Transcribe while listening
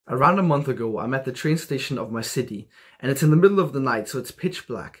Around a month ago, I'm at the train station of my city, and it's in the middle of the night, so it's pitch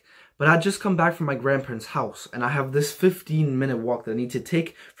black. But I just come back from my grandparents' house, and I have this 15-minute walk that I need to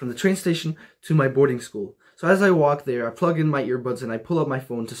take from the train station to my boarding school. So as I walk there, I plug in my earbuds and I pull up my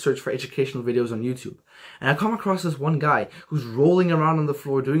phone to search for educational videos on YouTube. And I come across this one guy who's rolling around on the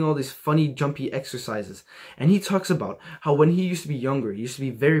floor doing all these funny, jumpy exercises. And he talks about how when he used to be younger, he used to be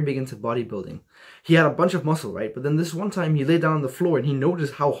very big into bodybuilding. He had a bunch of muscle, right? But then this one time he lay down on the floor and he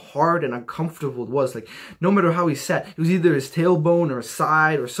noticed how hard and uncomfortable it was. Like, no matter how he sat, it was either his tailbone or his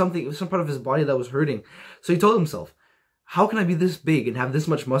side or something, it was some part of his body that was hurting. So he told himself, how can I be this big and have this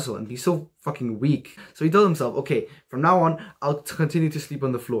much muscle and be so fucking weak? So he told himself, okay, from now on, I'll continue to sleep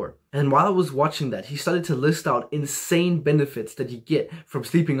on the floor. And while I was watching that, he started to list out insane benefits that you get from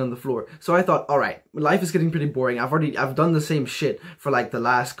sleeping on the floor. So I thought, all right, life is getting pretty boring. I've done the same shit for like the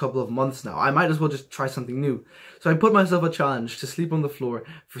last couple of months now. I might as well just try something new. So I put myself a challenge to sleep on the floor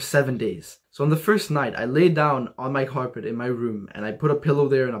for 7 days. So on the first night, I laid down on my carpet in my room and I put a pillow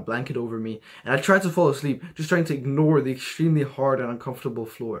there and a blanket over me. And I tried to fall asleep, just trying to ignore the extremely hard and uncomfortable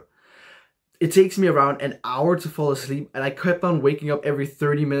floor. It takes me around an hour to fall asleep, and I kept on waking up every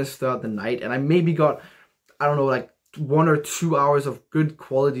 30 minutes throughout the night, and I maybe got, I don't know, like 1 or 2 hours of good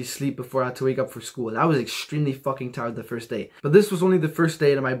quality sleep before I had to wake up for school. And I was extremely fucking tired the first day. But this was only the first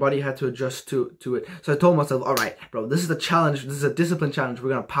day and my body had to adjust to it. So I told myself, all right, bro, this is a challenge. This is a discipline challenge. We're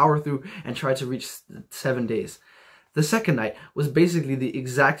going to power through and try to reach 7 days. The second night was basically the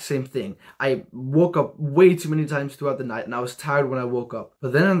exact same thing. I woke up way too many times throughout the night and I was tired when I woke up.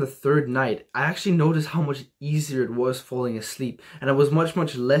 But then on the third night, I actually noticed how much easier it was falling asleep. And I was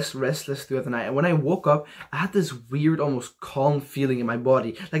much less restless throughout the night. And when I woke up, I had this weird, almost calm feeling in my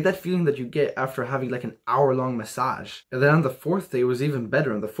body. Like that feeling that you get after having like an hour-long massage. And then on the fourth day, it was even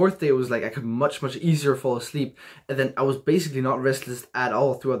better. On the fourth day, it was like I could much easier fall asleep. And then I was basically not restless at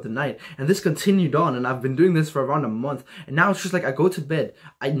all throughout the night. And this continued on, and I've been doing this for around a month, and now it's just like I go to bed.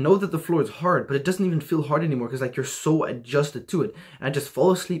 I know that the floor is hard, but it doesn't even feel hard anymore because like you're so adjusted to it. And I just fall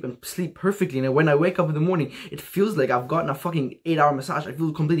asleep and sleep perfectly, and when I wake up in the morning, it feels like I've gotten a fucking 8-hour massage. I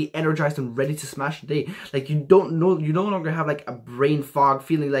feel completely energized and ready to smash the day. Like you no longer have like a brain fog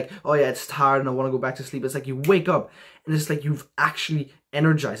feeling like, oh yeah, it's tired and I want to go back to sleep. It's like you wake up and it's like you've actually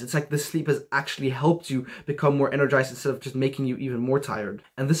energized. It's like the sleep has actually helped you become more energized instead of just making you even more tired.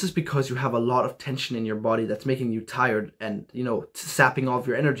 And this is because you have a lot of tension in your body that's making you tired and, you know, sapping off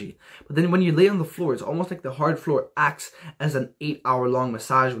your energy. But then when you lay on the floor, it's almost like the hard floor acts as an 8-hour-long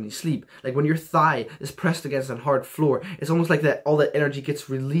massage when you sleep. Like when your thigh is pressed against a hard floor, it's almost like that all that energy gets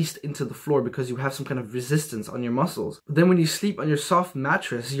released into the floor because you have some kind of resistance on your muscles. But then when you sleep on your soft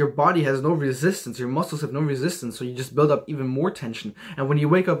mattress, your body has no resistance, your muscles have no resistance, so you just build up even more tension. And when you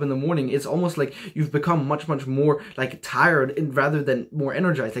wake up in the morning, it's almost like you've become much more like tired rather than more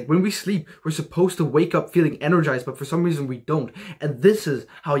energized. Like when we sleep, we're supposed to wake up feeling energized, but for some reason we don't. And this is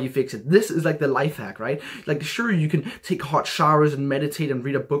how you fix it. This is like the life hack, right? Like sure, you can take hot showers and meditate and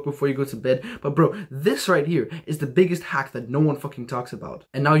read a book before you go to bed, but bro, this right here is the biggest hack that no one fucking talks about.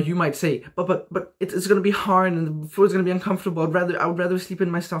 And now you might say, but it's gonna be hard and the floor's gonna be uncomfortable. I would rather sleep in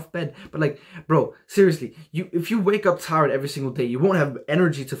my soft bed. But like, bro, seriously, if you wake up tired every single day, you won't have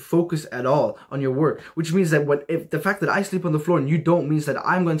energy to focus at all on your work, which means that if the fact that I sleep on the floor and you don't means that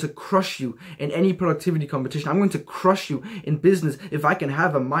I'm going to crush you in any productivity competition. I'm going to crush you in business if I can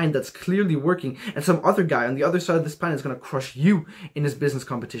have a mind that's clearly working, and some other guy on the other side of this planet is going to crush you in his business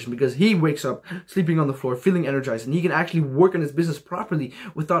competition because he wakes up sleeping on the floor feeling energized and he can actually work on his business properly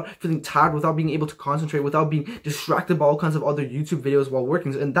without feeling tired, without being able to concentrate, without being distracted by all kinds of other YouTube videos while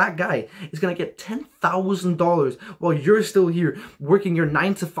working. And that guy is going to get $10,000 while you're still here working your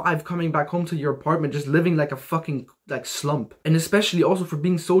 9 to 5, coming back home to your apartment, just living like a fucking like slump. And especially also for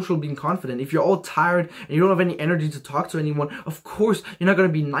being social, being confident. If you're all tired and you don't have any energy to talk to anyone, of course you're not going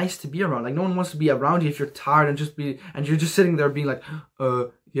to be nice to be around. Like no one wants to be around you if you're tired and you're just sitting there being like,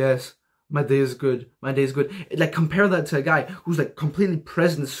 yes, my day is good. My day is good. Like compare that to a guy who's like completely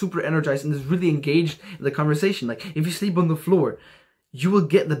present, super energized, and is really engaged in the conversation. Like if you sleep on the floor, you will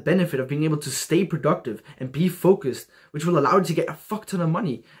get the benefit of being able to stay productive and be focused, which will allow you to get a fuck ton of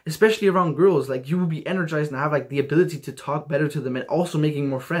money, especially around girls. Like you will be energized and have like the ability to talk better to them and also making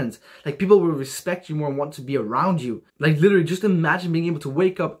more friends. Like people will respect you more and want to be around you. Like literally just imagine being able to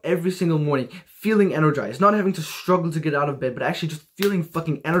wake up every single morning feeling energized, not having to struggle to get out of bed, but actually just feeling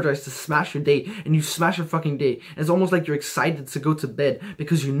fucking energized to smash your day, and you smash your fucking day. And it's almost like you're excited to go to bed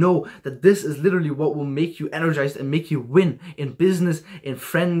because you know that this is literally what will make you energized and make you win in business, exes, in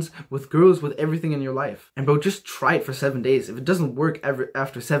friends, with girls, with everything in your life. And bro, just try it for 7 days. If it doesn't work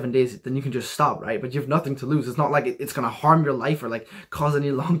after 7 days, then you can just stop, right? But you have nothing to lose. It's not like it's gonna harm your life or like cause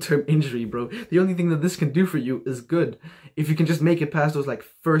any long-term injury, bro. The only thing that this can do for you is good. If you can just make it past those like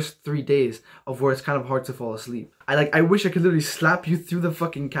first 3 days of where it's kind of hard to fall asleep. I wish I could literally slap you through the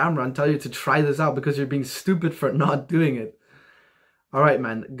fucking camera and tell you to try this out because you're being stupid for not doing it. Alright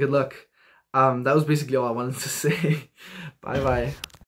man, good luck. That was basically all I wanted to say. Bye bye.